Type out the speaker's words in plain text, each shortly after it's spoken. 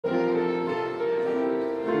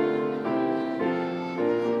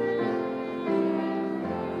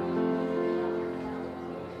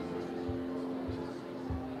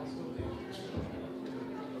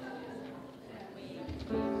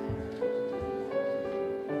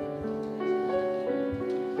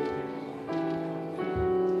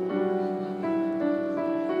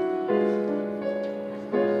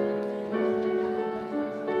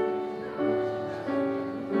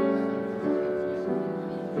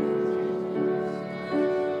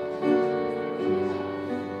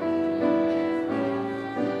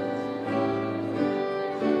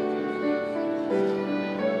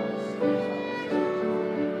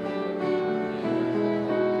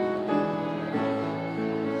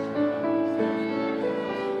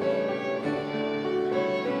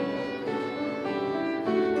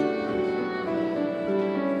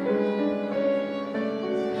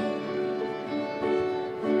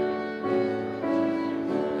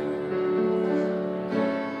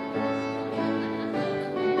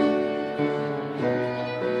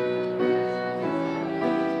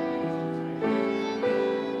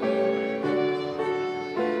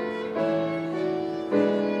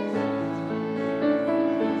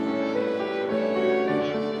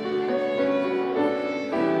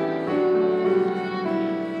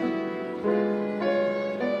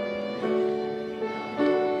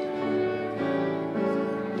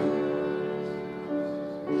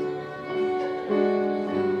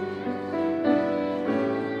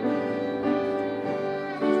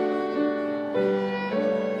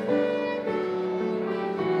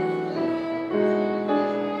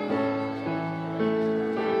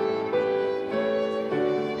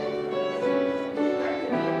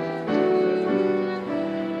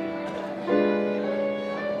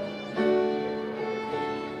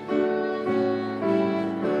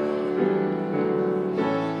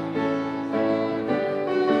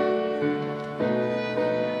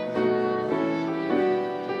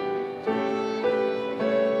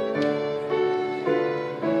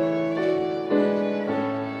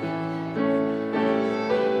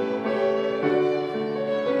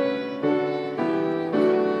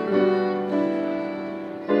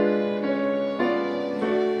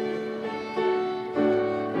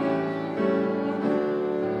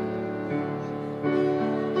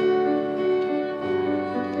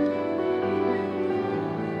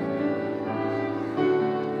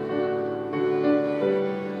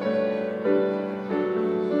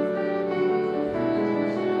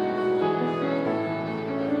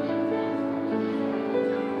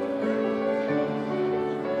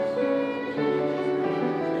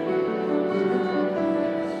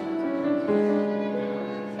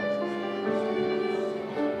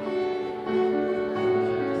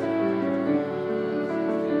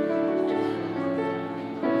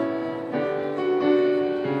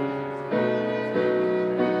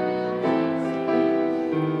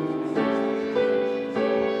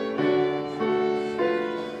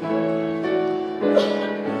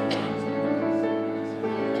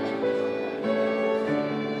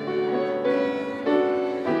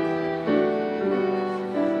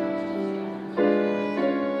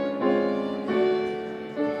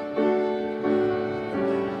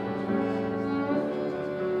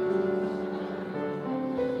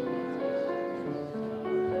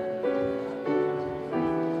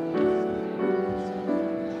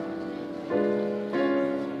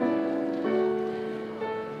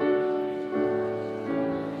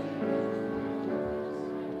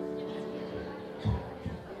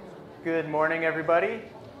Good morning, everybody.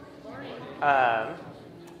 Um,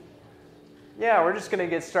 yeah, we're just going to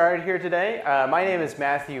get started here today. My name is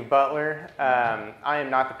Matthew Butler. I am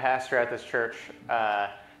not the pastor at this church.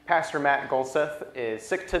 Pastor Matt Golseth is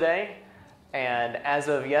sick today, and as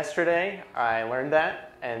of yesterday, I learned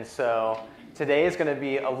that, and so today is going to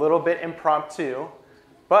be a little bit impromptu,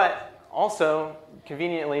 but also,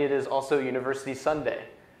 conveniently, it is also University Sunday.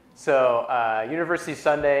 So University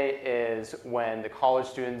Sunday is when the college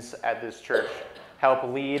students at this church help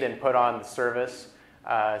lead and put on the service.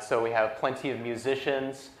 So we have plenty of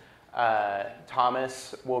musicians.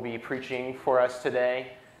 Thomas will be preaching for us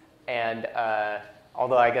today. And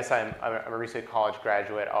although I guess I'm a recent college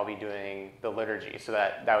graduate, I'll be doing the liturgy, so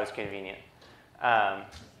that was convenient.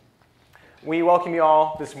 We welcome you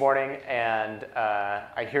all this morning, and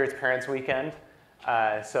I hear it's Parents' Weekend.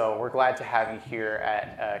 So we're glad to have you here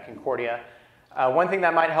at Concordia. One thing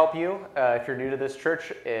that might help you if you're new to this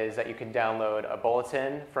church is that you can download a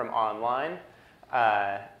bulletin from online,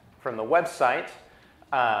 from the website.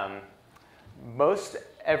 Most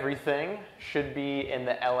everything should be in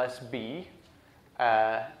the LSB,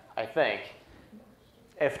 I think.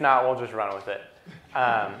 If not, we'll just run with it.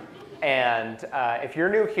 And if you're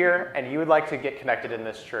new here and you would like to get connected in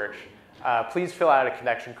this church, please fill out a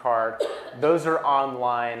connection card. Those are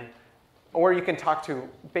online, or you can talk to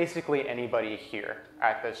basically anybody here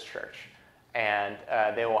at this church, and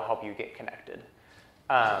they will help you get connected.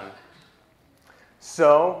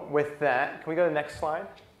 So with that, can we go to the next slide?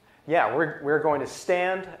 Yeah, we're going to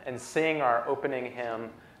stand and sing our opening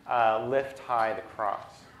hymn, Lift High the Cross.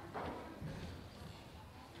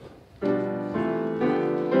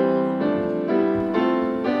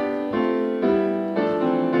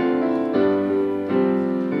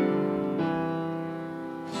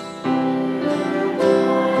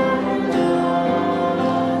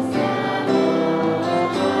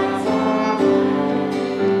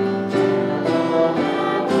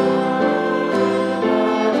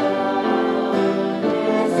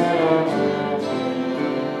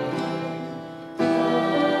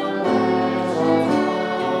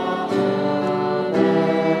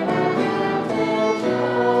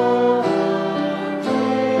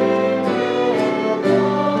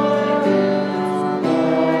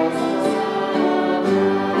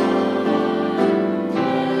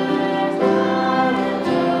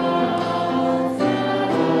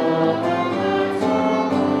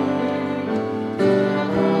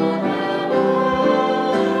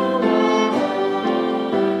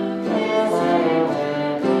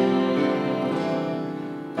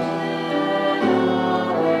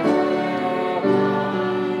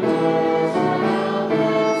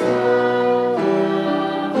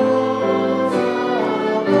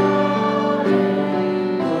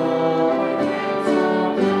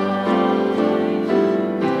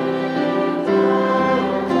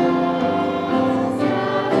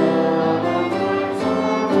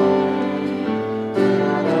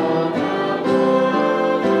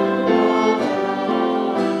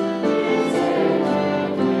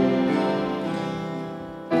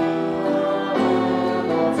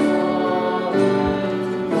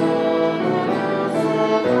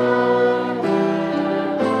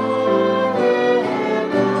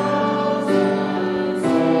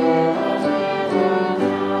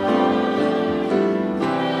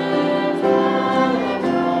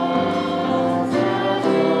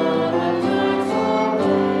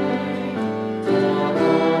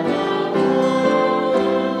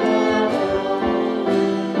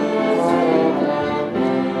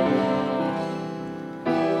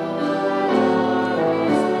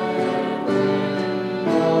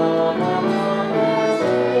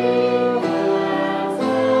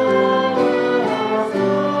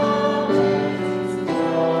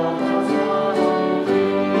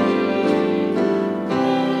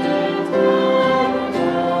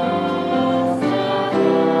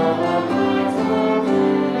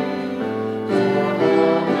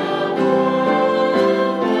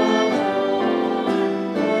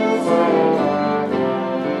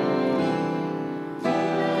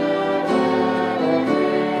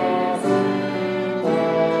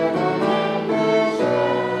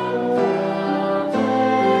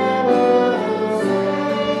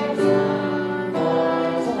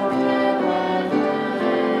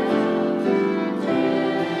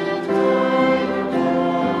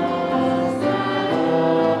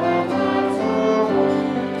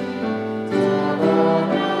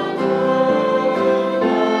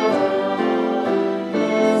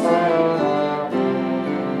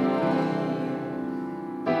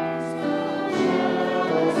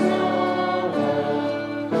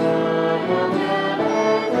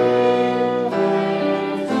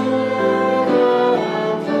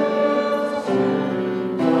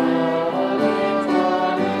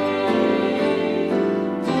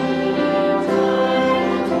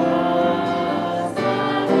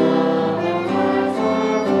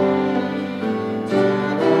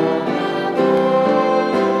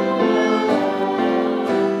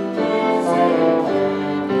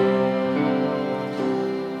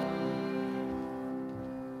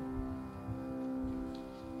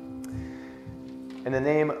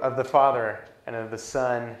 the Father, and of the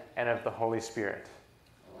Son, and of the Holy Spirit.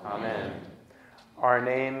 Amen.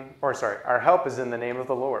 Our help is in the name of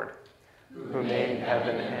the Lord, who made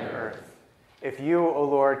heaven and earth. If you, O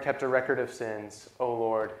Lord, kept a record of sins, O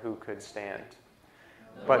Lord, who could stand?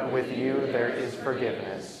 But with you there is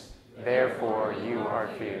forgiveness, therefore you are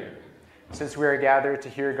feared. Since we are gathered to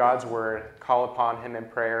hear God's word, call upon him in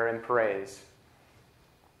prayer and praise.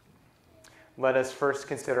 Let us first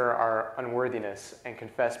consider our unworthiness and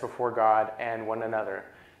confess before God and one another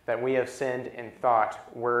that we have sinned in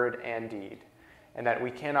thought, word, and deed, and that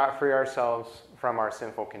we cannot free ourselves from our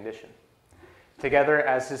sinful condition. Together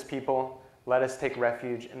as his people, let us take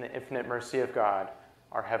refuge in the infinite mercy of God,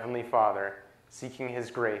 our Heavenly Father, seeking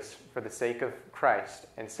his grace for the sake of Christ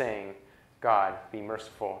and saying, God, be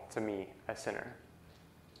merciful to me, a sinner.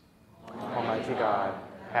 Almighty God,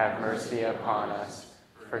 have mercy upon us,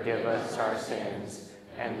 forgive us our sins,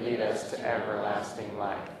 and lead us to everlasting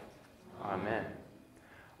life. Amen.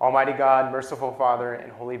 Almighty God, merciful Father, in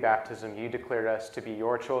holy baptism you declared us to be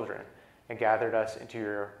your children and gathered us into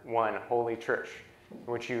your one holy church,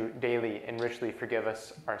 in which you daily and richly forgive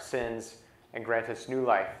us our sins and grant us new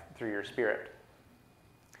life through your Spirit.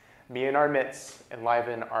 Be in our midst,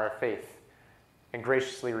 enliven our faith, and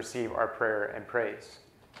graciously receive our prayer and praise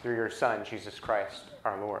through your Son, Jesus Christ,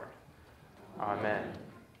 our Lord. Amen.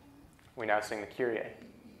 We now sing the Kyrie.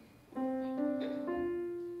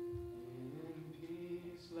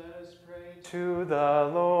 To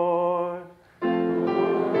the Lord,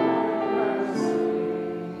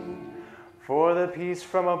 for the peace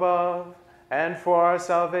from above and for our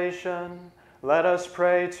salvation, let us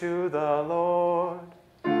pray to the Lord.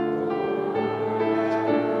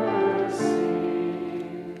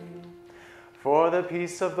 For the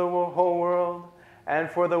peace of the whole world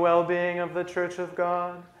and for the well-being of the Church of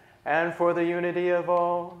God and for the unity of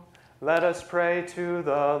all, let us pray to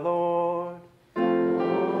the Lord.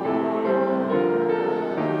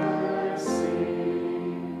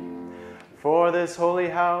 For this holy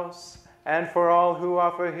house, and for all who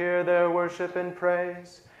offer here their worship and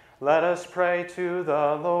praise, let us pray to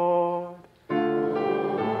the Lord.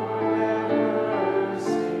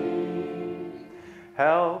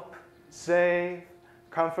 Help, save,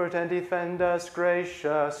 comfort, and defend us,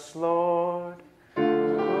 gracious Lord.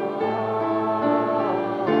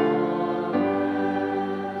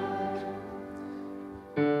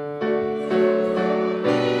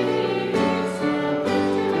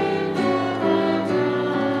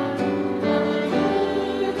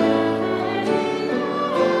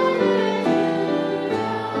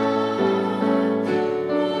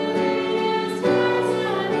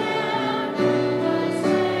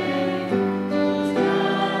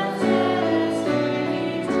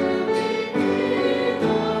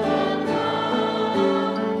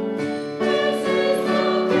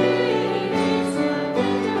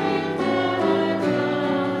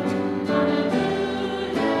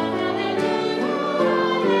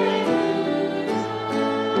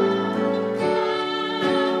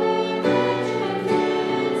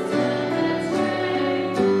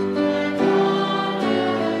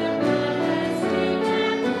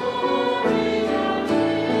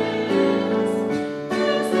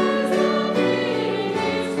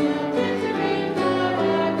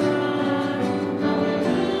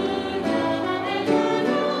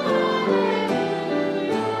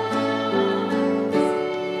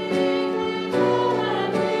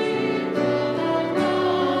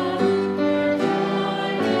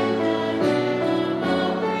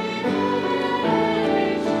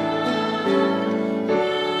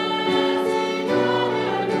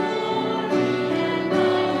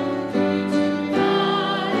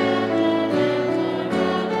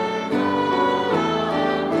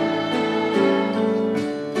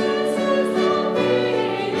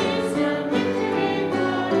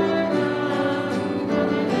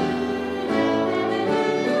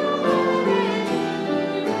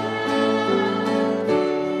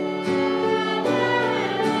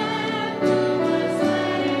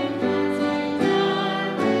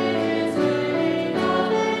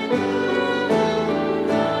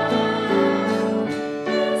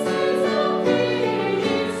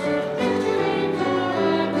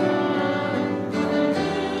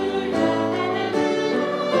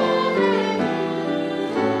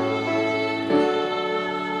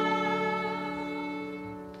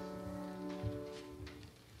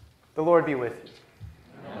 The Lord be with you.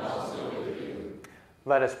 And also with you.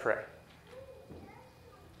 Let us pray.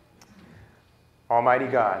 Almighty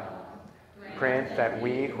God, grant that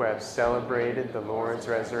we who have celebrated the Lord's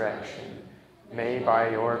resurrection may by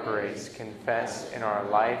your grace confess in our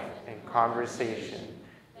life and conversation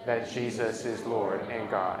that Jesus is Lord and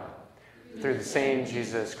God, through the same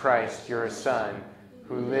Jesus Christ, your Son,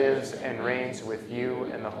 who lives and reigns with you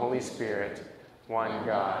and the Holy Spirit, one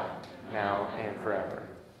God, now and forever.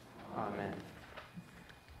 Amen.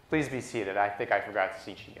 Please be seated. I think I forgot to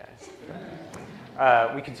seat you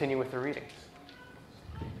guys. We continue with the readings.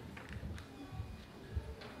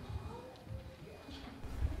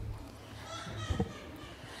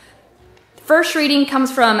 First reading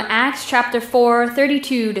comes from Acts chapter 4,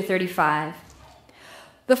 32 to 35.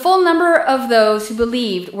 The full number of those who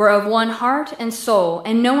believed were of one heart and soul,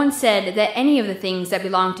 and no one said that any of the things that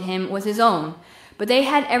belonged to him was his own, but they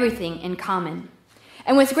had everything in common.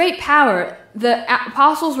 And with great power, the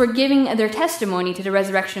apostles were giving their testimony to the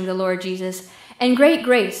resurrection of the Lord Jesus, and great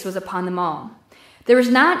grace was upon them all. There was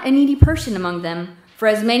not a needy person among them, for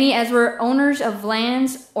as many as were owners of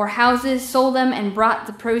lands or houses sold them and brought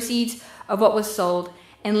the proceeds of what was sold,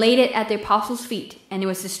 and laid it at the apostles' feet, and it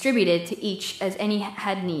was distributed to each as any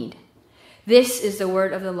had need. This is the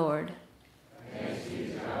word of the Lord. Thanks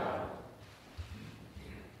be to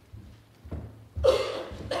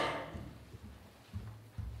God.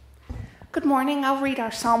 Good morning. I'll read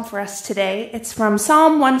our psalm for us today. It's from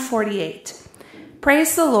Psalm 148.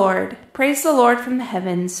 Praise the Lord. Praise the Lord from the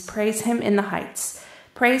heavens. Praise him in the heights.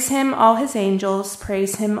 Praise him, all his angels.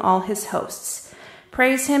 Praise him, all his hosts.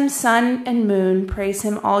 Praise him, sun and moon. Praise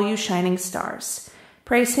him, all you shining stars.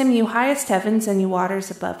 Praise him, you highest heavens and you waters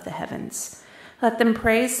above the heavens. Let them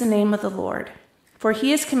praise the name of the Lord. For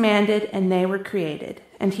he has commanded, and they were created,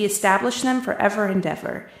 and he established them forever and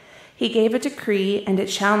ever. He gave a decree, and it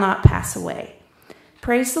shall not pass away.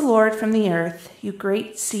 Praise the Lord from the earth, you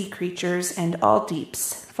great sea creatures and all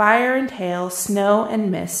deeps, fire and hail, snow and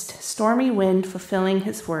mist, stormy wind fulfilling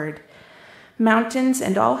his word. Mountains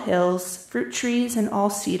and all hills, fruit trees and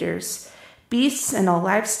all cedars, beasts and all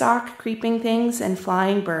livestock, creeping things and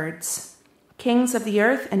flying birds, kings of the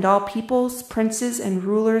earth and all peoples, princes and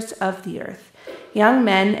rulers of the earth, young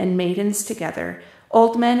men and maidens together,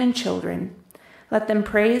 old men and children. Let them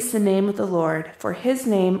praise the name of the Lord, for his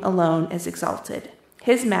name alone is exalted.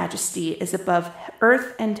 His majesty is above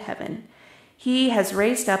earth and heaven. He has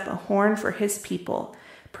raised up a horn for his people,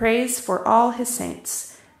 praise for all his saints.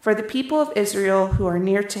 For the people of Israel who are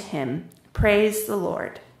near to him, praise the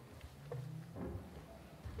Lord.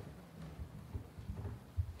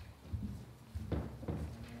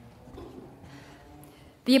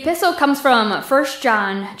 The epistle comes from 1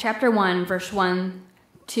 John chapter 1, verse 1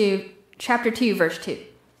 to chapter 2, verse 2.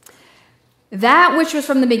 That which was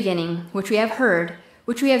from the beginning, which we have heard,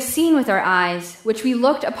 which we have seen with our eyes, which we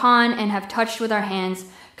looked upon and have touched with our hands,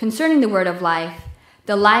 concerning the word of life.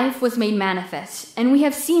 The life was made manifest, and we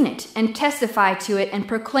have seen it, and testified to it, and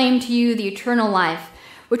proclaimed to you the eternal life,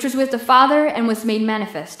 which was with the Father and was made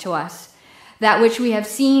manifest to us. That which we have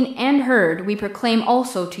seen and heard we proclaim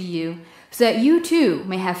also to you, so that you too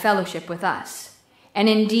may have fellowship with us. And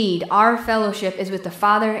indeed, our fellowship is with the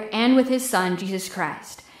Father and with his Son, Jesus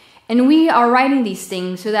Christ. And we are writing these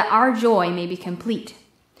things so that our joy may be complete.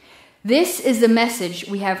 This is the message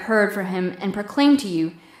we have heard from him and proclaimed to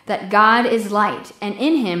you, that God is light, and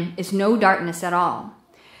in him is no darkness at all.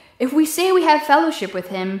 If we say we have fellowship with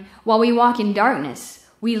him while we walk in darkness,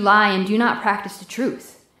 we lie and do not practice the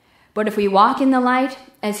truth. But if we walk in the light,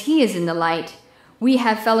 as he is in the light, we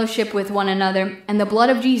have fellowship with one another, and the blood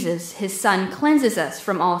of Jesus, his Son, cleanses us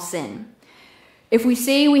from all sin. If we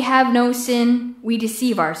say we have no sin, we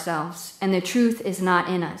deceive ourselves, and the truth is not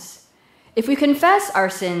in us. If we confess our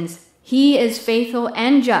sins, he is faithful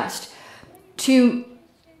and just to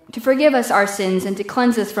forgive us our sins and to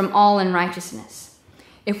cleanse us from all unrighteousness.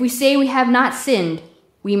 If we say we have not sinned,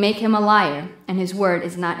 we make him a liar, and his word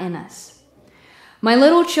is not in us. My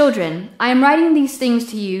little children, I am writing these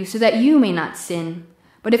things to you so that you may not sin.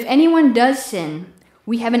 But if anyone does sin,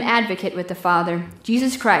 we have an advocate with the Father,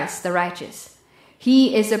 Jesus Christ, the righteous.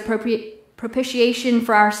 He is a propitiation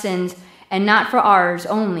for our sins, and not for ours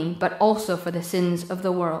only, but also for the sins of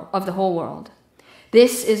the world, of the whole world.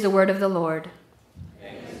 This is the word of the Lord.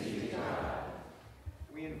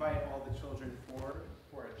 We invite all the children forward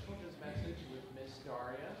for a children's message with Miss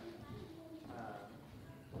Daria.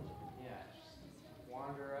 Just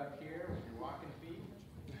wander up here with your walking feet,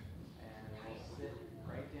 and we'll sit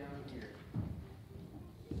right down here.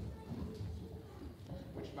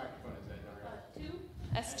 Which microphone is that, Daria?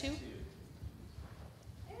 S2.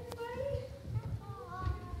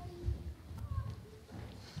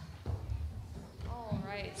 All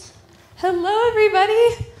right. Hello,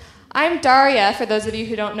 everybody. I'm Daria, for those of you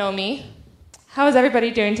who don't know me. How is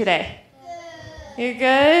everybody doing today? You're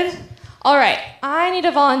good? All right. I need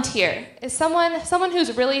a volunteer. Is someone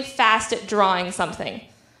who's really fast at drawing something?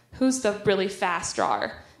 Who's the really fast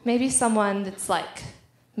drawer? Maybe someone that's like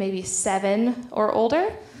maybe 7 or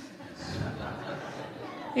older.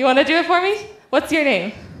 You want to do it for me? What's your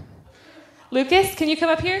name? Lucas, can you come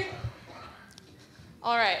up here?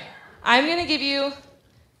 All right. I'm going to give you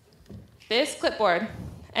this clipboard,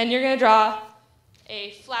 and you're going to draw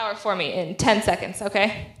a flower for me in 10 seconds,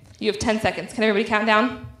 okay? You have 10 seconds. Can everybody count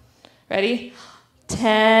down? Ready?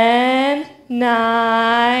 10,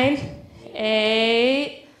 9,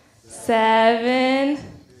 8, 7,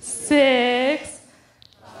 6,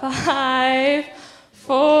 5,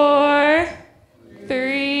 4,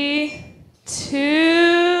 3,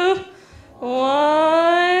 2,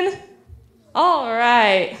 1. All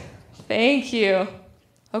right. Thank you.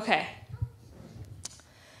 Okay.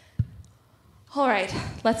 All right.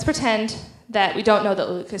 Let's pretend that we don't know that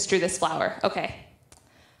Lucas drew this flower. Okay.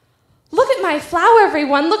 Look at my flower,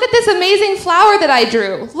 everyone. Look at this amazing flower that I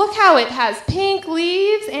drew. Look how it has pink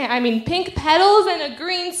leaves, pink petals and a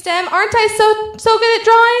green stem. Aren't I so good at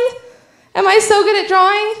drawing? Am I so good at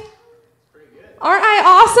drawing? Pretty good. Aren't I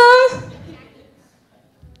awesome?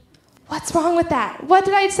 What's wrong with that? What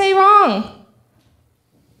did I say wrong?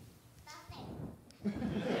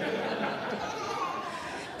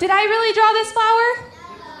 Did I really draw this flower?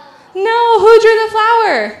 No, who drew the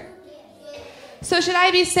flower? So should I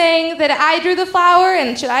be saying that I drew the flower,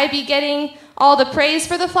 and should I be getting all the praise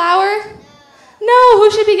for the flower? No, who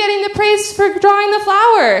should be getting the praise for drawing the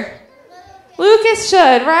flower? Lucas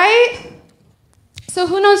should, right? So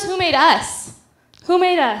who knows who made us? Who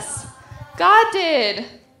made us? God did.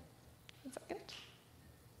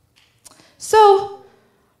 So,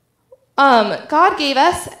 God gave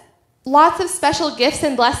us lots of special gifts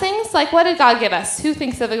and blessings. Like, what did God give us? Who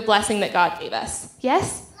thinks of a blessing that God gave us?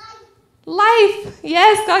 Yes? Life.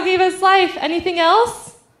 Yes, God gave us life. Anything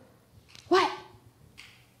else? What?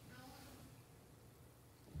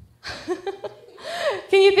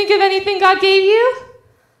 Can you think of anything God gave you?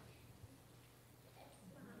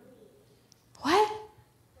 What?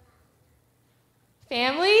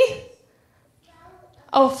 Family?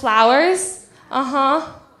 Oh, flowers?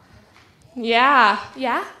 Uh-huh. Yeah.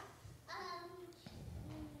 Yeah?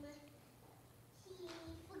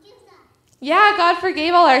 Yeah, God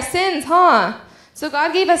forgave all our sins, huh? So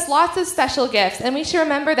God gave us lots of special gifts, and we should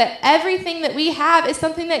remember that everything that we have is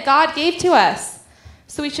something that God gave to us.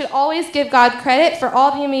 So we should always give God credit for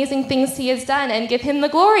all the amazing things he has done and give him the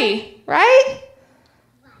glory, right?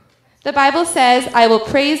 The Bible says, "I will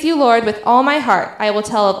praise you, Lord, with all my heart. I will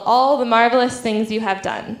tell of all the marvelous things you have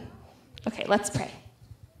done." Okay, let's pray.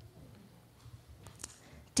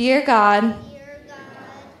 Dear God,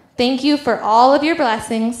 thank you for all of your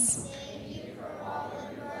blessings.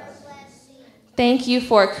 Thank you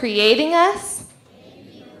for creating us.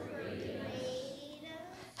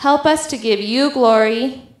 Help us to give you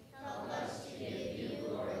glory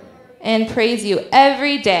and praise you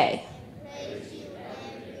every day.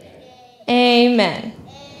 Amen.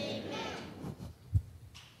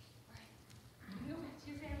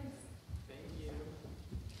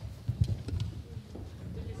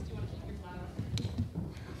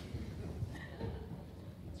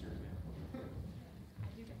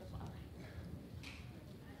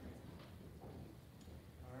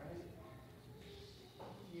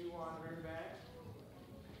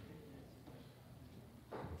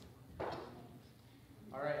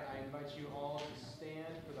 All right, I invite you all to stand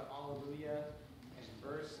for the Alleluia and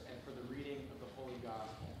verse and for the reading of the Holy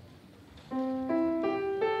Gospel.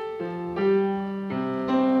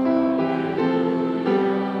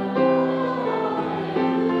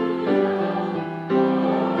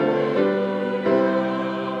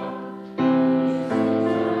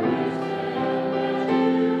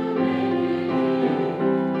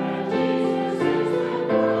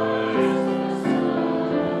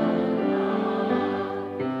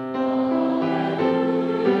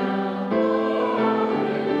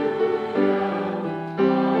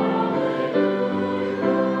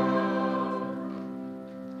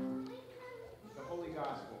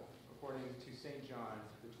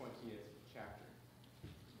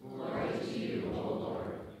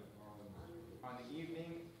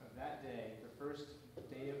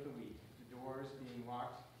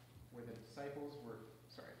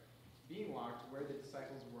 Being locked where the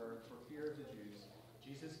disciples were for fear of the Jews,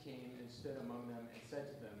 Jesus came and stood among them and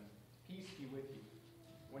said to them, "Peace be with you."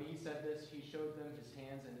 When he said this, he showed them his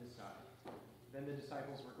hands and his side. Then the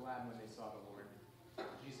disciples were glad when they saw the Lord.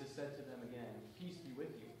 Jesus said to them again, "Peace be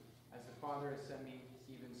with you. As the Father has sent me,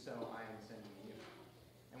 even so I am sending you."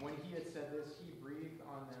 And when he had said this, he breathed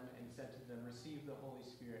on them and said to them, "Receive the Holy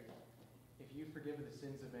Spirit. If you forgive the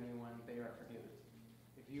sins of anyone, they are forgiven.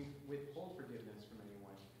 If you withhold forgiveness from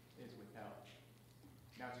anyone, it is withheld."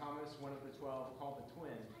 Now Thomas, one of the 12, called the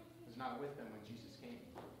twin, was not with them when Jesus came.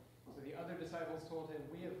 So the other disciples told him,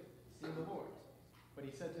 "We have seen the Lord." But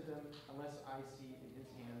he said to them, "Unless I see in his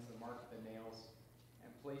hands the mark of the nails,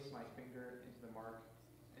 and place my finger into the mark of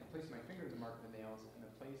the nails,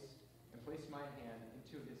 and place my hand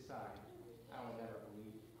into his side, I will never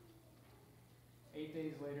believe." 8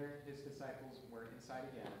 days later, his disciples were inside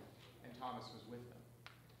again, and Thomas was with them.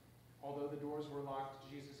 Although the doors were locked,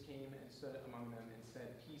 Jesus came and stood among them and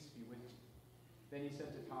said, "Peace be with you." Then he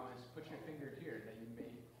said to Thomas, "Put your finger here, that you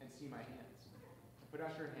may see my hands. And put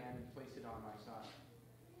out your hand and place it on my side.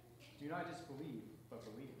 Do not just believe, but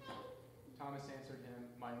believe." Thomas answered him,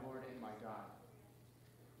 "My Lord and my God."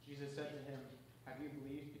 Jesus said to him, "Have you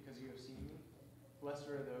believed because you have seen me? Blessed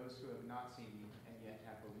are those who have not seen me and yet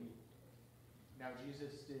have believed." Now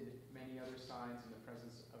Jesus did many other signs in the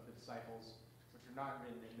presence of the disciples, which are not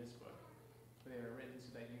written in this book, but they are written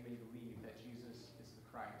so that you may believe that Jesus is the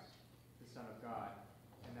Christ, the Son of God,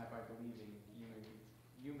 and that by believing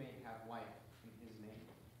you may have life in his name.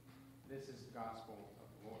 This is the gospel of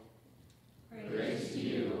the Lord. Praise to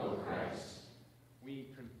you, O Christ.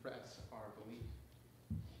 We confess our belief.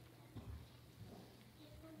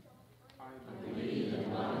 I Believe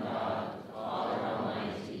in one God, the Father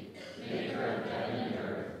Almighty, maker of heaven and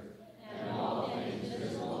earth, and all things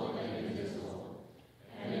visible and invisible,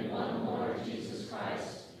 and in one Lord Jesus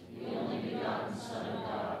Christ, the only begotten Son of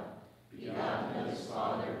God, begotten of his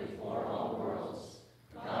Father before all worlds,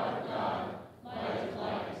 God of God, light of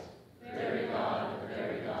light, very God of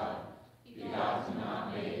very God, begotten,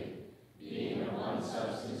 not made, being of one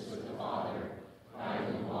substance with the Father, by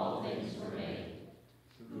whom all things were made,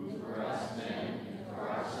 who for us men and for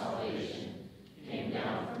our salvation came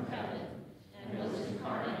down from heaven, and was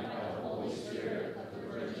incarnate by the Holy Spirit of the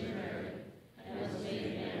Virgin Mary, and was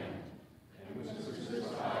made man, and was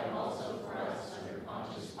crucified also for us under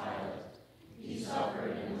Pontius Pilate. He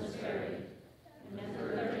suffered and was buried, and the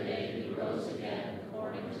third day he rose again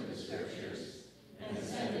according to the Scriptures, and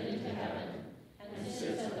ascended into heaven, and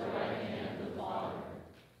sits at the right hand of the Father.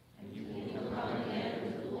 And he will come again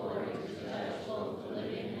with glory to judge both the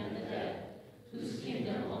living and the dead, whose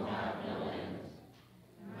kingdom will have no end.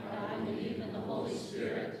 And I believe in the Holy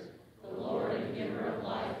Spirit, the Lord and giver of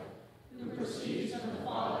life, who proceeds from the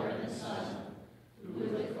Father and the Son, who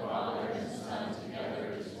with the Father and the Son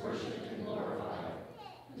together is worshipped and glorified,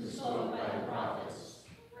 who spoke by the prophets.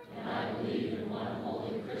 And I believe in one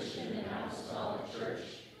holy Christian and apostolic church.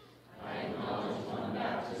 I acknowledge one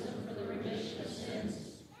baptism for the remission of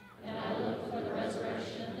sins, and I look for the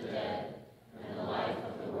resurrection of the dead and the life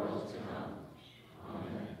of the world to come.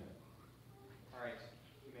 Amen. All right,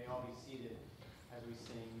 you may all be seated as we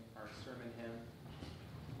sing our sermon hymn.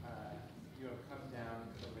 You have come down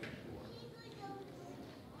to the lake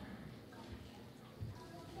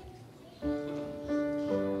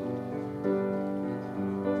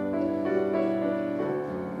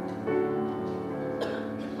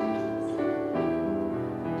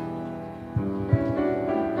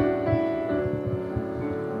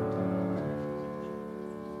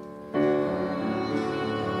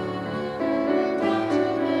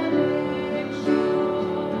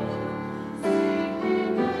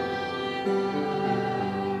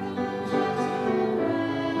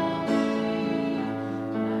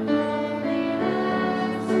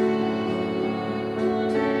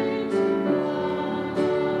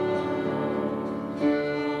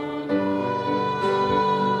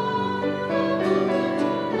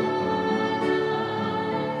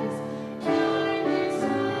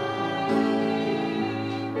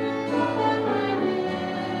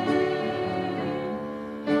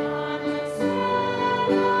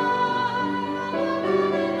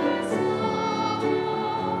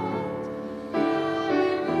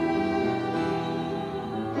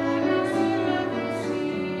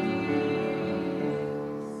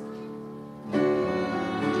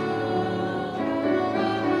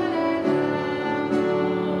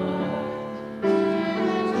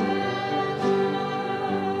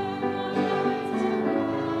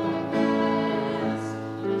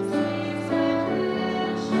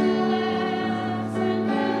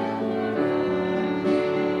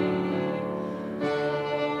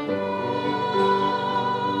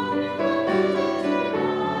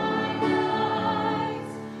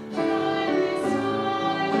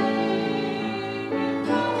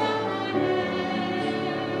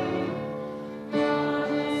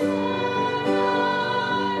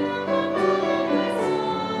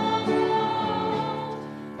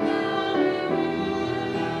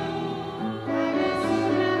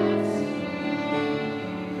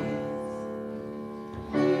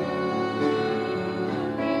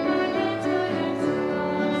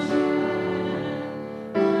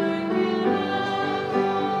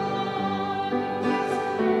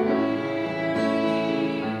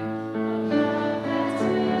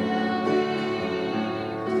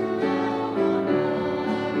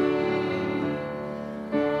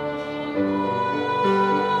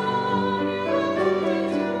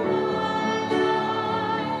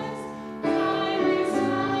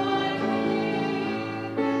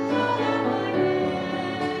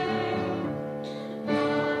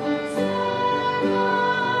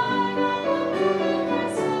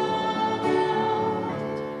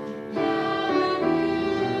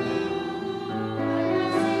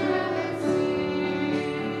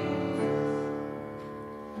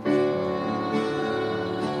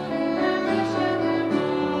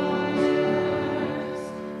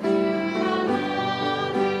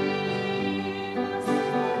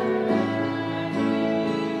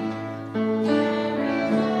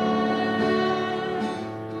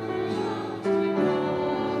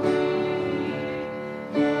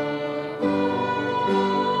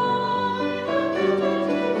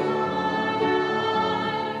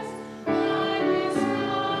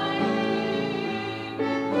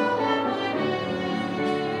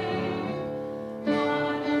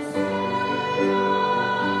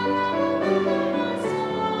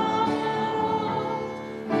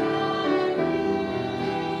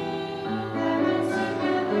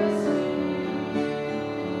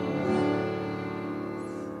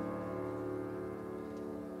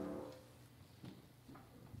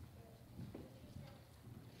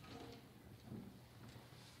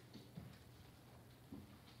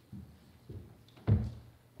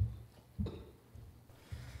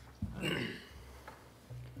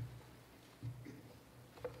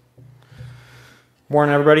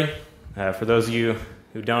Morning, everybody. For those of you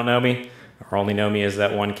who don't know me, or only know me as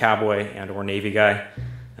that one cowboy and or Navy guy,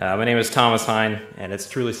 my name is Thomas Hine, and it's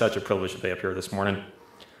truly such a privilege to be up here this morning.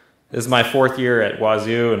 This is my 4th year at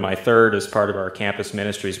Wazoo and my 3rd as part of our campus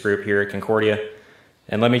ministries group here at Concordia.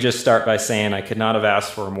 And let me just start by saying I could not have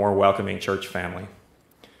asked for a more welcoming church family.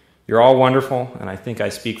 You're all wonderful, and I think I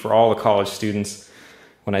speak for all the college students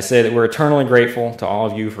when I say that we're eternally grateful to all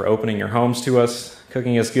of you for opening your homes to us,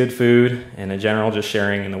 cooking us good food, and in general just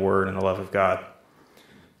sharing in the Word and the love of God.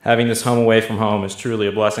 Having this home away from home is truly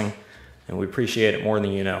a blessing, and we appreciate it more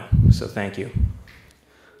than you know, so thank you.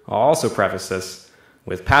 I'll also preface this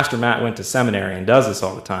with Pastor Matt went to seminary and does this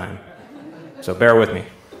all the time, so bear with me.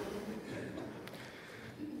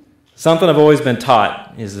 Something I've always been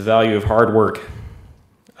taught is the value of hard work.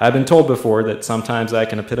 I've been told before that sometimes I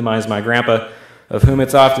can epitomize my grandpa, of whom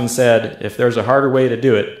it's often said, if there's a harder way to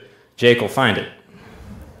do it, Jake will find it.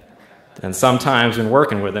 And sometimes when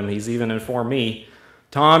working with him, he's even informed me,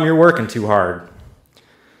 Tom, you're working too hard.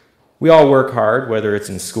 We all work hard, whether it's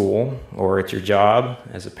in school or at your job,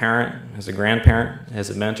 as a parent, as a grandparent, as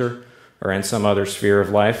a mentor, or in some other sphere of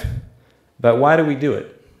life. But why do we do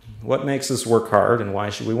it? What makes us work hard, and why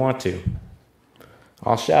should we want to?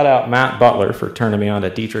 I'll shout out Matt Butler for turning me on to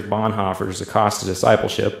Dietrich Bonhoeffer's The Cost of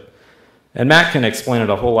Discipleship. And Matt can explain it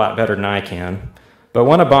a whole lot better than I can. But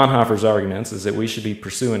one of Bonhoeffer's arguments is that we should be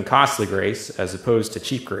pursuing costly grace as opposed to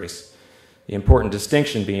cheap grace. The important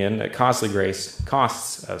distinction being that costly grace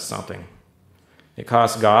costs us something. It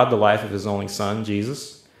costs God the life of his only son,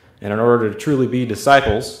 Jesus. And in order to truly be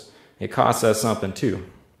disciples, it costs us something too.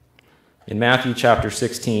 In Matthew chapter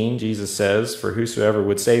 16, Jesus says, "For whosoever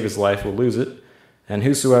would save his life will lose it, and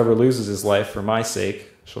whosoever loses his life for my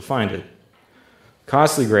sake shall find it."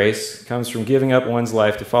 Costly grace comes from giving up one's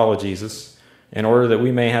life to follow Jesus in order that we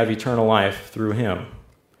may have eternal life through him.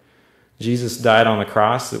 Jesus died on the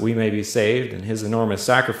cross that we may be saved, and his enormous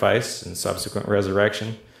sacrifice and subsequent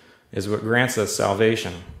resurrection is what grants us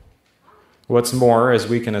salvation. What's more, as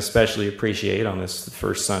we can especially appreciate on this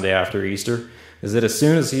first Sunday after Easter, is that as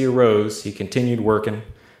soon as he arose, he continued working,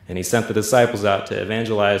 and he sent the disciples out to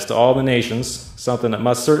evangelize to all the nations, something that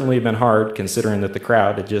must certainly have been hard considering that the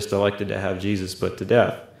crowd had just elected to have Jesus put to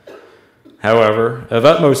death. However, of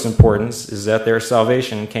utmost importance is that their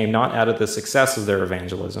salvation came not out of the success of their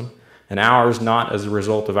evangelism, and ours not as a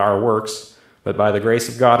result of our works, but by the grace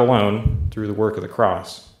of God alone through the work of the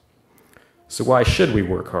cross. So why should we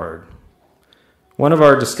work hard? One of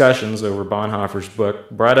our discussions over Bonhoeffer's book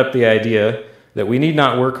brought up the idea that we need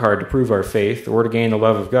not work hard to prove our faith or to gain the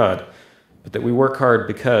love of God, but that we work hard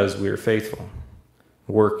because we are faithful.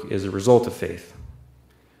 Work is a result of faith.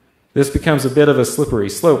 This becomes a bit of a slippery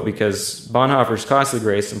slope because Bonhoeffer's costly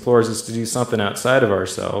grace implores us to do something outside of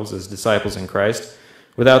ourselves as disciples in Christ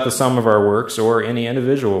without the sum of our works or any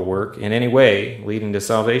individual work in any way leading to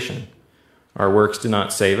salvation. Our works do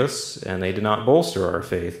not save us, and they do not bolster our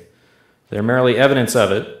faith. They're merely evidence of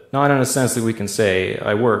it, not in a sense that we can say,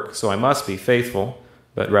 I work, so I must be faithful,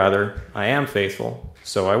 but rather, I am faithful,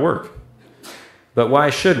 so I work. But why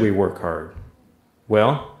should we work hard?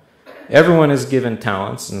 Well, everyone is given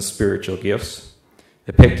talents and spiritual gifts.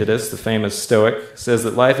 Epictetus, the famous Stoic, says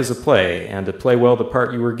that life is a play, and to play well the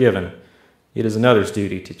part you were given, it is another's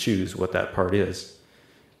duty to choose what that part is.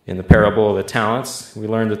 In the parable of the talents, we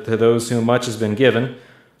learn that to those whom much has been given,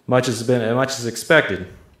 much is expected.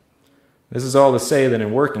 This is all to say that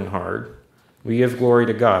in working hard, we give glory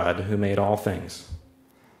to God who made all things.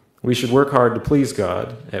 We should work hard to please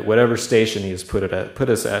God at whatever station he has put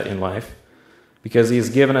us at in life, because he has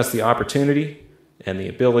given us the opportunity and the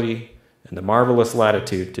ability and the marvelous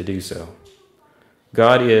latitude to do so.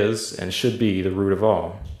 God is and should be the root of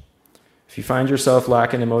all. If you find yourself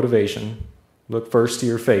lacking in motivation, look first to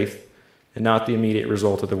your faith and not the immediate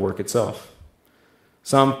result of the work itself.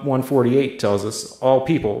 Psalm 148 tells us all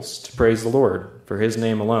peoples to praise the Lord, for his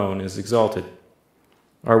name alone is exalted.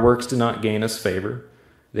 Our works do not gain us favor.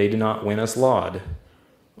 They do not win us laud.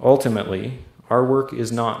 Ultimately, our work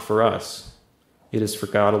is not for us. It is for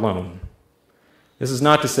God alone. This is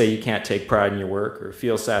not to say you can't take pride in your work or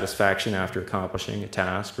feel satisfaction after accomplishing a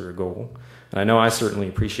task or a goal. And I know I certainly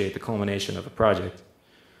appreciate the culmination of a project.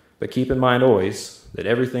 But keep in mind always that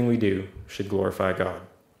everything we do should glorify God.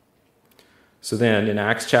 So then, in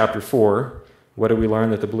Acts chapter 4, what do we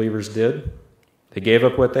learn that the believers did? They gave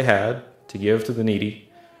up what they had to give to the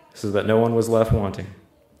needy so that no one was left wanting.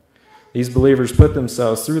 These believers put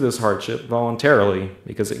themselves through this hardship voluntarily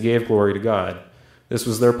because it gave glory to God. This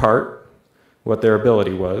was their part, what their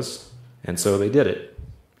ability was, and so they did it.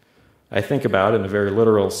 I think about, in a very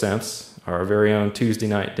literal sense, our very own Tuesday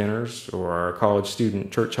night dinners or our college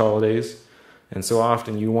student church holidays. And so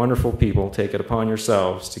often you wonderful people take it upon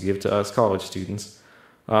yourselves to give to us college students,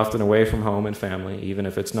 often away from home and family, even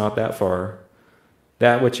if it's not that far,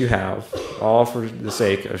 that which you have, all for the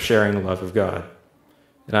sake of sharing the love of God.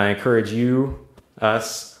 And I encourage you,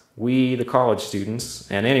 us, we, the college students,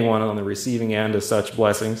 and anyone on the receiving end of such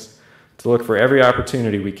blessings, to look for every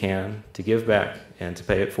opportunity we can to give back and to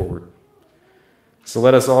pay it forward. So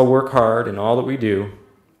let us all work hard in all that we do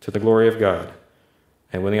to the glory of God.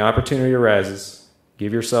 And when the opportunity arises,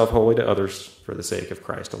 give yourself wholly to others for the sake of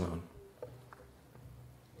Christ alone.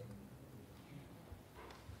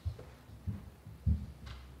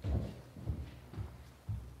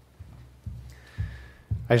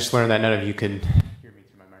 I just learned that none of you could hear me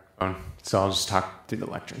through my microphone, so I'll just talk through the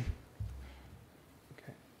lectern.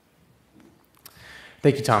 Okay.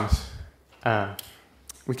 Thank you, Thomas.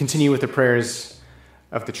 We continue with the prayers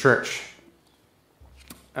of the church,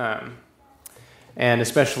 and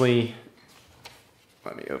especially,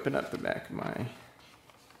 let me open up the back of my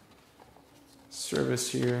service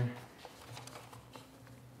here.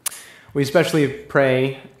 We especially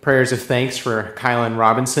pray prayers of thanks for Kylan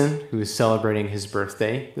Robinson, who is celebrating his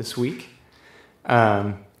birthday this week.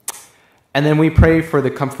 And then we pray for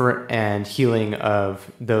the comfort and healing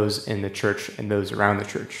of those in the church and those around the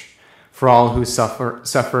church. For all who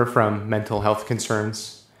suffer from mental health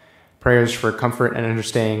concerns, prayers for comfort and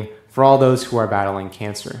understanding for all those who are battling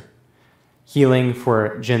cancer. Healing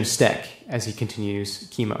for Jim Steck as he continues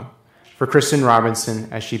chemo. For Kristen Robinson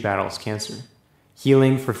as she battles cancer.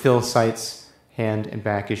 Healing for Phil Seitz, hand and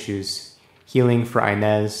back issues. Healing for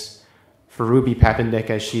Inez. For Ruby Papendick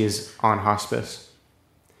as she is on hospice.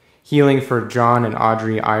 Healing for John and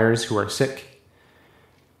Audrey Ayers who are sick.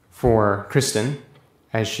 For Kristen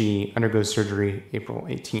as she undergoes surgery April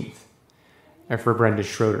 18th. And for Brenda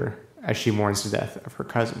Schroeder as she mourns the death of her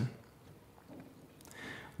cousin.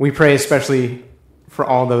 We pray especially for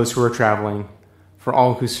all those who are traveling, for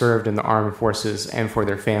all who served in the armed forces and for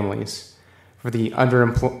their families. For the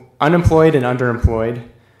unemployed and underemployed,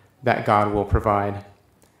 that God will provide,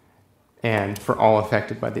 and for all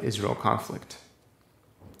affected by the Israel conflict.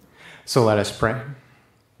 So let us pray.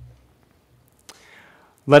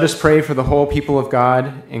 Let us pray for the whole people of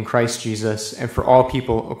God in Christ Jesus and for all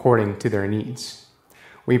people according to their needs.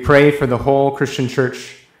 We pray for the whole Christian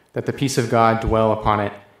church, that the peace of God dwell upon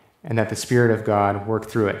it and that the Spirit of God work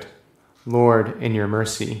through it. Lord, in your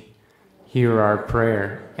mercy, hear our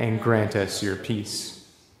prayer and grant us your peace.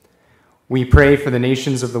 We pray for the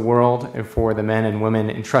nations of the world and for the men and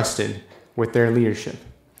women entrusted with their leadership,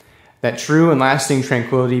 that true and lasting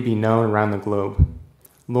tranquility be known around the globe.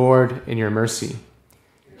 Lord, in your mercy,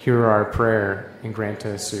 hear our prayer and grant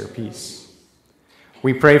us your peace.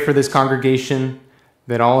 We pray for this congregation,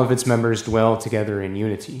 that all of its members dwell together in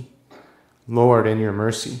unity. Lord, in your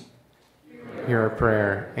mercy, hear our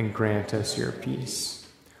prayer and grant us your peace.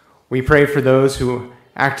 We pray for those who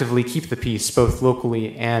actively keep the peace both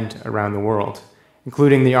locally and around the world,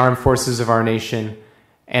 including the armed forces of our nation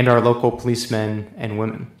and our local policemen and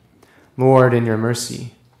women. Lord, in your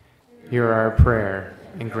mercy, hear our prayer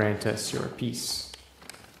and grant us your peace.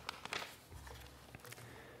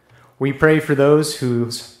 We pray for those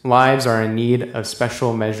whose lives are in need of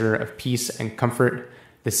special measure of peace and comfort,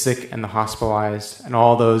 the sick and the hospitalized, and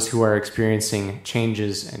all those who are experiencing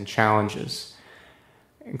changes and challenges,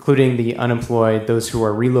 including the unemployed, those who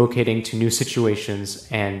are relocating to new situations,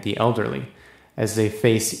 and the elderly, as they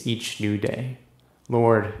face each new day.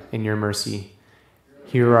 Lord, in your mercy,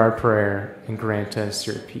 hear our prayer and grant us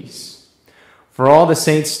your peace. For all the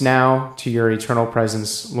saints now to your eternal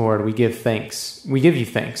presence, Lord, we give thanks. We give you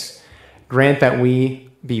thanks. Grant that we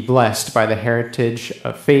be blessed by the heritage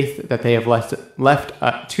of faith that they have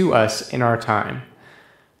left to us in our time.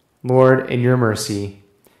 Lord, in your mercy,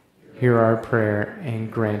 hear our prayer and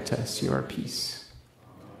grant us your peace.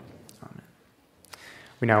 Amen.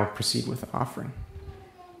 We now proceed with the offering.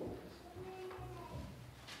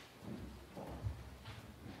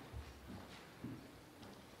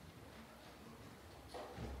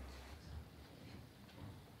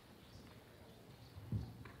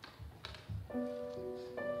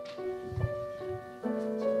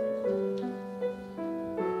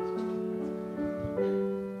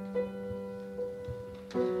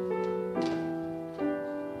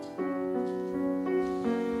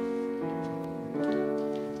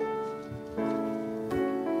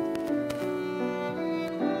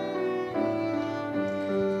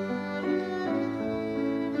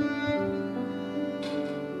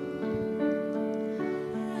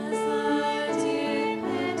 As the deep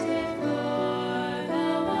panteth for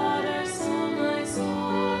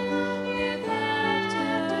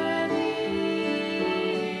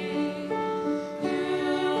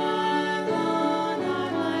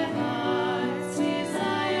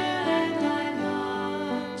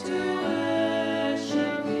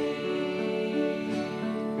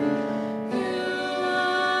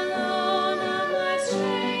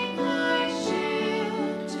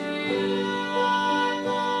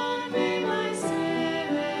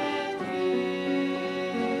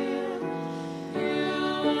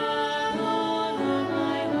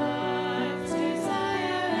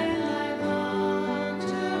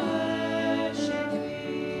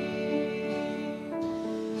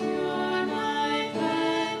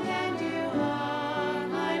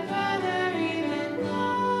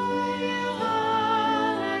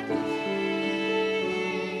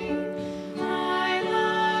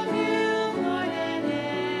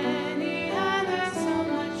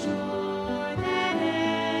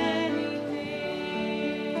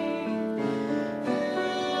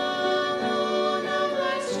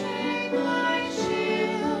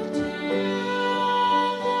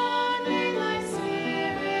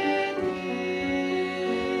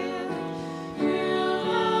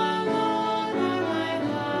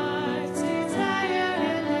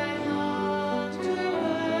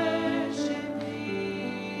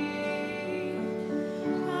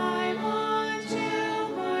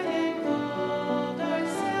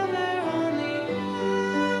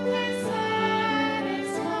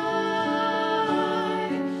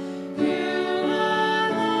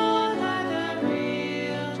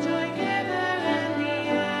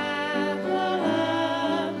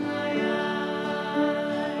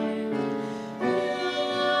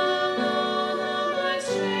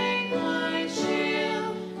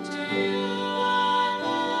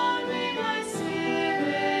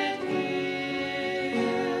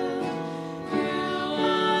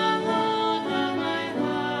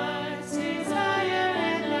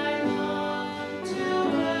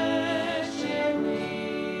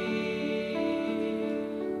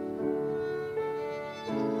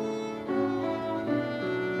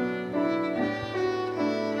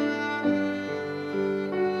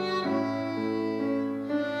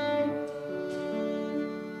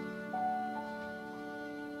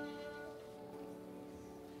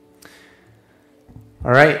All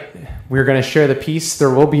right, we're going to share the peace. There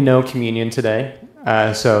will be no communion today,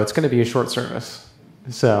 so it's going to be a short service.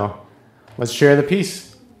 So let's share the peace.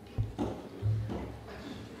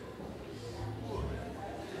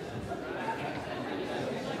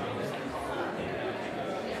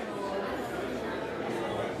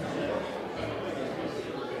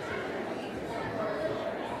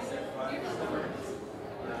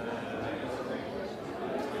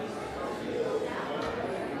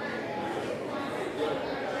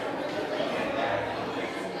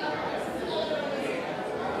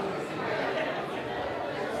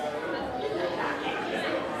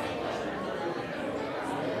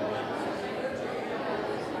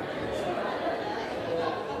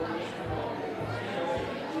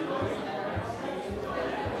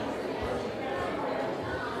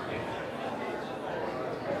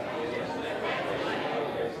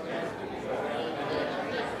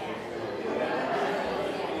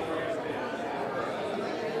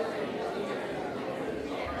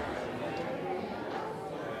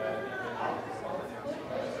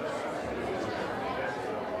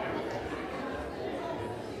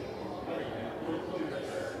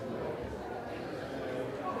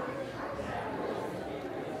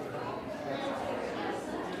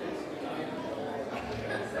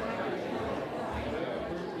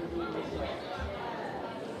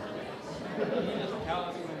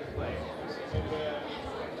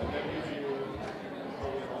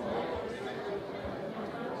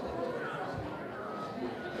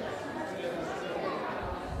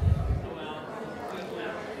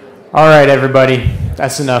 All right, everybody,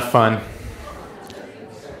 that's enough fun.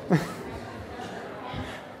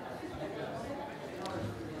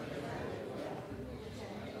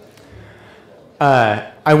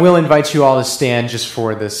 I will invite you all to stand just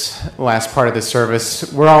for this last part of the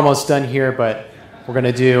service. We're almost done here, but we're going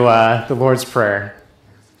to do the Lord's Prayer.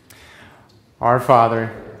 Our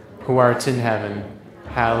Father, who art in heaven,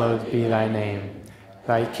 hallowed be thy name.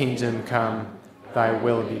 Thy kingdom come, thy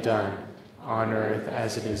will be done, on earth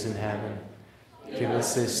as it is in heaven. Give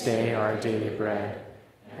us this day our daily bread,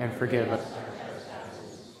 and forgive us our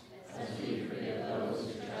trespasses, as we forgive those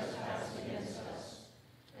who trespass against us.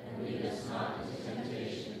 And lead us not into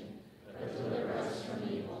temptation, but deliver us from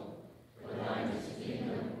evil. For thine is the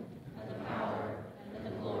kingdom, and the power, and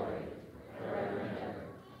the glory, forever and ever.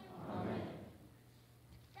 Amen.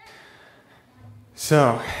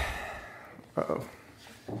 So, where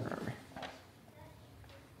are we?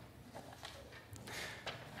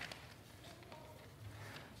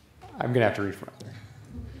 I'm going to have to read from up there.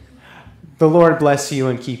 The Lord bless you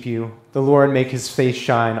and keep you. The Lord make his face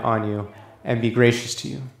shine on you and be gracious to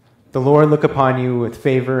you. The Lord look upon you with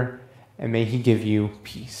favor, and may he give you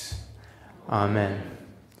peace. Amen.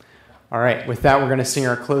 All right, with that, we're going to sing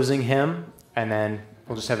our closing hymn, and then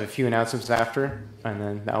we'll just have a few announcements after, and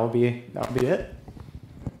then that will be it.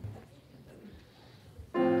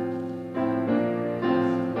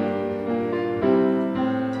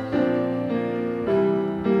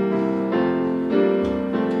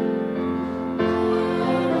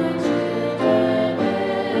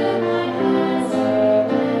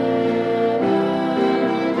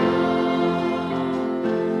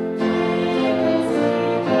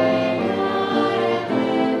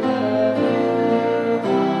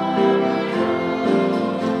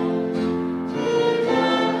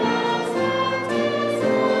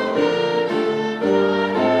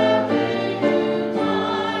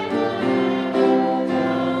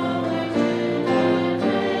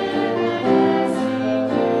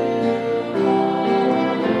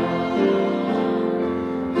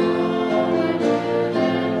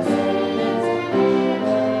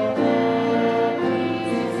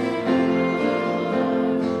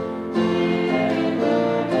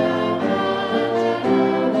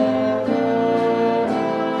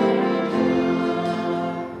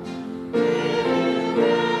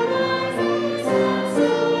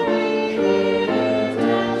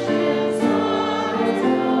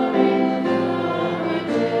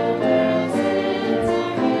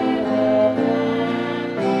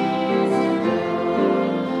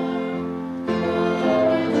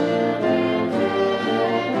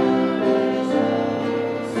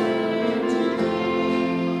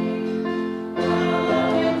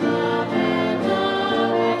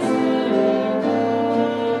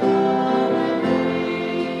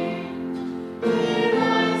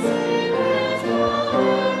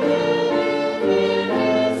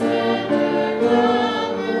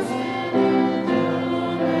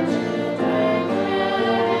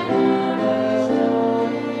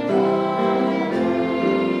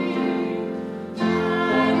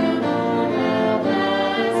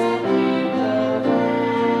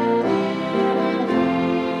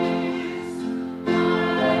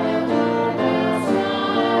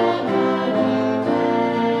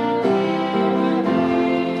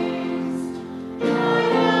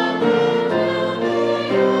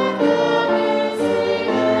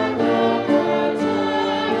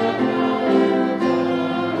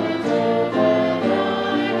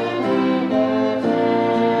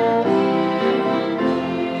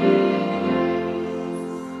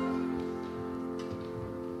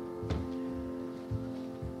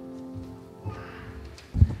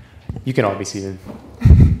 You can all be seated.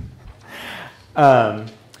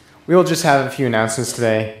 We will just have a few announcements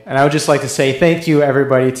today. And I would just like to say thank you,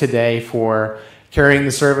 everybody, today for carrying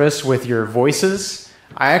the service with your voices.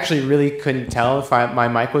 I actually really couldn't tell if my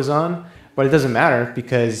mic was on, but it doesn't matter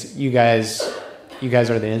because you guys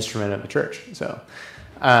are the instrument of the church. So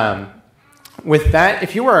with that,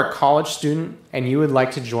 if you are a college student and you would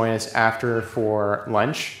like to join us after for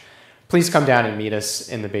lunch, please come down and meet us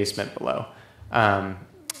in the basement below.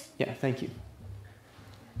 Thank you.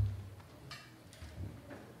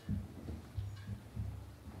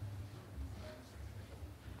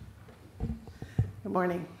 Good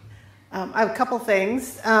morning. I have a couple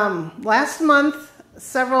things. Last month,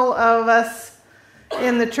 several of us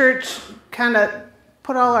in the church kind of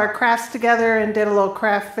put all our crafts together and did a little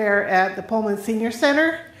craft fair at the Pullman Senior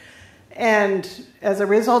Center. And as a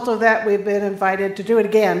result of that, we've been invited to do it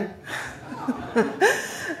again.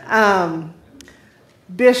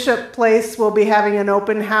 Bishop Place will be having an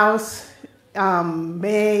open house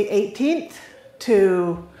May 18th.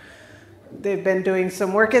 They've been doing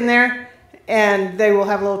some work in there. And they will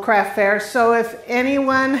have a little craft fair. So if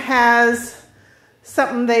anyone has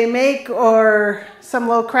something they make or some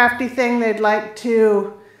little crafty thing they'd like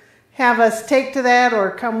to have us take to that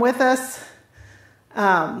or come with us,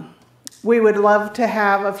 we would love to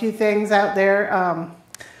have a few things out there.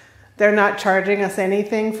 They're not charging us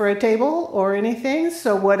anything for a table or anything,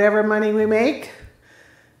 so whatever money we make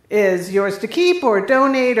is yours to keep or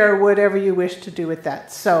donate or whatever you wish to do with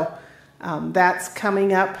that. So that's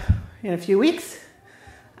coming up in a few weeks.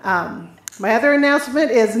 My other announcement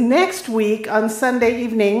is next week on Sunday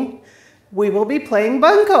evening, we will be playing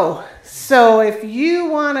bunco. So if you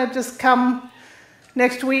want to just come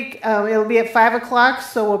next week, it'll be at 5 o'clock,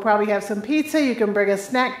 so we'll probably have some pizza. You can bring a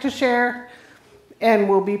snack to share, and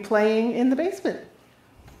we'll be playing in the basement.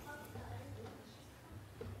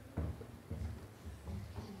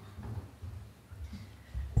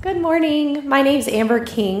 Good morning. My name's Amber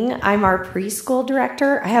King. I'm our preschool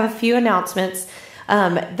director. I have a few announcements.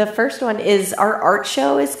 The first one is our art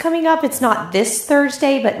show is coming up. It's not this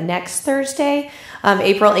Thursday, but next Thursday,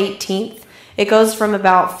 April 18th. It goes from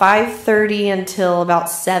about 5:30 until about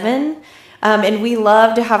 7. And we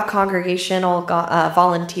love to have congregational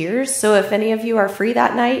volunteers. So if any of you are free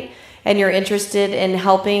that night and you're interested in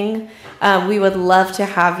helping, we would love to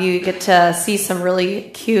have you. You get to see some really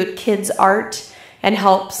cute kids' art and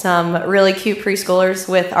help some really cute preschoolers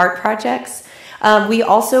with art projects. We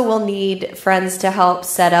also will need friends to help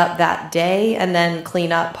set up that day and then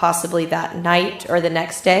clean up possibly that night or the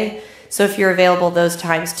next day. So if you're available those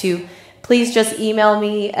times too, please just email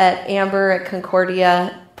me at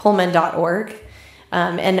amber@concordiapullman.org.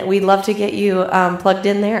 And we'd love to get you plugged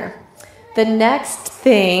in there. The next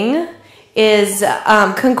thing is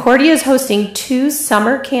Concordia is hosting 2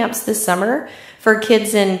 summer camps this summer for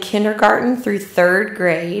kids in kindergarten through 3rd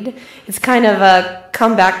grade. It's kind of a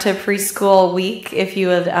come back to preschool week if you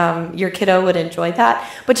would, your kiddo would enjoy that.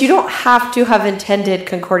 But you don't have to have attended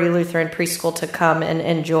Concordia Lutheran preschool to come and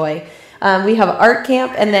enjoy. We have art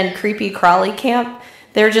camp and then creepy crawly camp.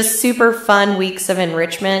 They're just super fun weeks of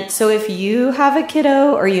enrichment. So if you have a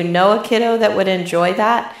kiddo or you know a kiddo that would enjoy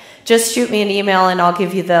that, just shoot me an email and I'll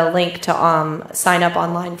give you the link to sign up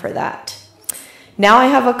online for that. Now I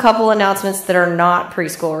have a couple announcements that are not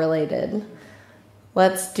preschool related.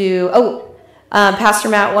 Let's do, Pastor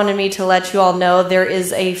Matt wanted me to let you all know there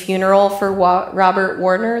is a funeral for Robert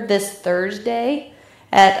Warner this Thursday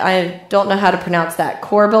at, I don't know how to pronounce that,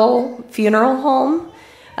 Corbel Funeral Home.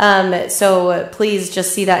 So please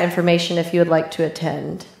just see that information if you would like to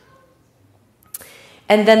attend.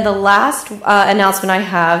 And then the last announcement I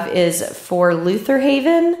have is for Luther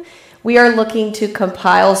Haven. We are looking to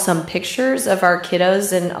compile some pictures of our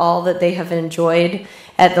kiddos and all that they have enjoyed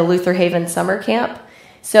at the Luther Haven summer camp.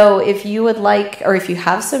 So if you would like, or if you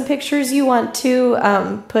have some pictures you want to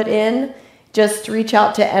put in, just reach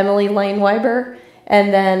out to Emily Lane-Weiber,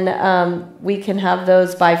 and then we can have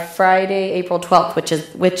those by Friday, April 12th,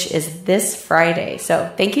 which is this Friday. So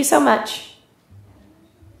thank you so much.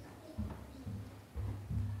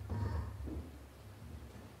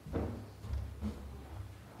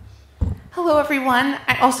 Hello, everyone.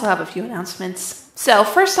 I also have a few announcements. So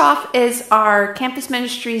first off is our Campus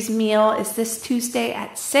Ministries meal is this Tuesday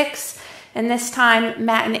at 6. And this time,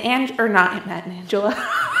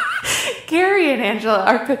 Gary and Angela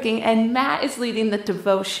are cooking, and Matt is leading the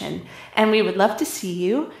devotion. And we would love to see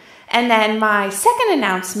you. And then my second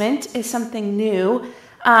announcement is something new.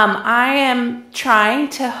 I am trying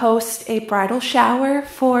to host a bridal shower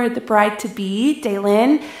for the bride-to-be,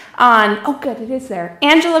 Daylin, it is there.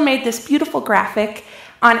 Angela made this beautiful graphic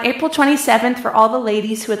On April 27th, for all the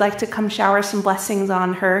ladies who would like to come shower some blessings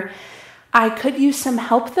on her, I could use some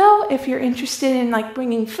help though. If you're interested in like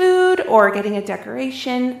bringing food or getting a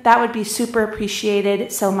decoration, that would be super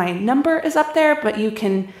appreciated. So my number is up there, but you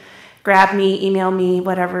can grab me, email me,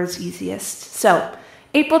 whatever is easiest. So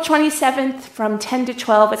April 27th from 10 to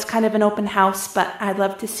 12, it's kind of an open house, but I'd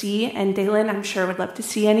love to see, and Dalen, I'm sure, would love to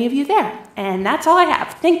see any of you there. And that's all I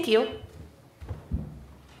have. Thank you.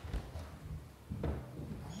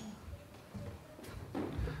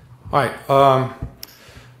 Hi,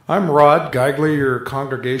 I'm Rod Geigley, your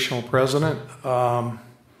congregational president.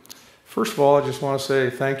 First of all, I just want to say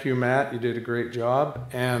thank you, Matt. You did a great job.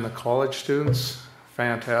 And the college students,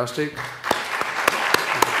 fantastic. You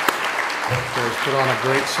guys put on a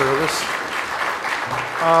great service.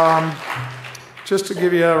 Just to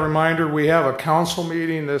give you a reminder, we have a council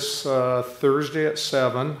meeting this Thursday at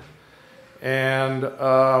 7. And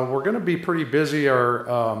we're going to be pretty busy.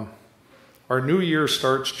 Our new year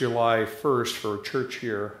starts July 1st for church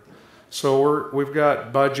year. So we've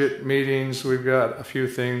got budget meetings, we've got a few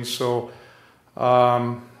things. So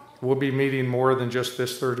we'll be meeting more than just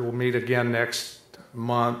this Thursday. We'll meet again next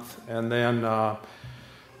month. And then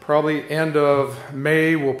probably end of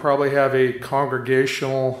May, we'll probably have a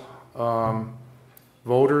congregational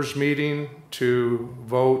voters meeting to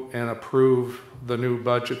vote and approve the new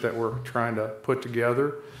budget that we're trying to put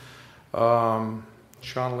together. Sean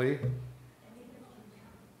Lee?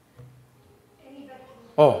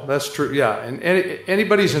 Oh, that's true. Yeah, and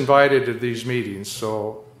anybody's invited to these meetings,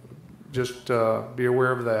 so just be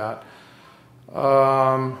aware of that.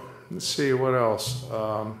 Let's see, what else?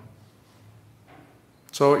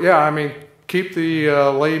 So, yeah, I mean, keep the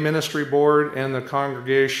lay ministry board and the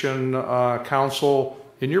congregation council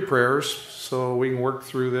in your prayers so we can work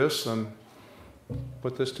through this and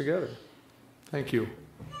put this together. Thank you.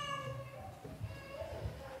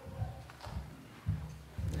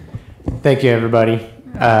 Thank you, everybody.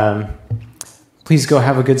 Please go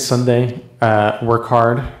have a good Sunday. Work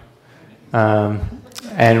hard.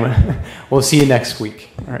 And we'll see you next week.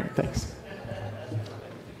 All right, thanks.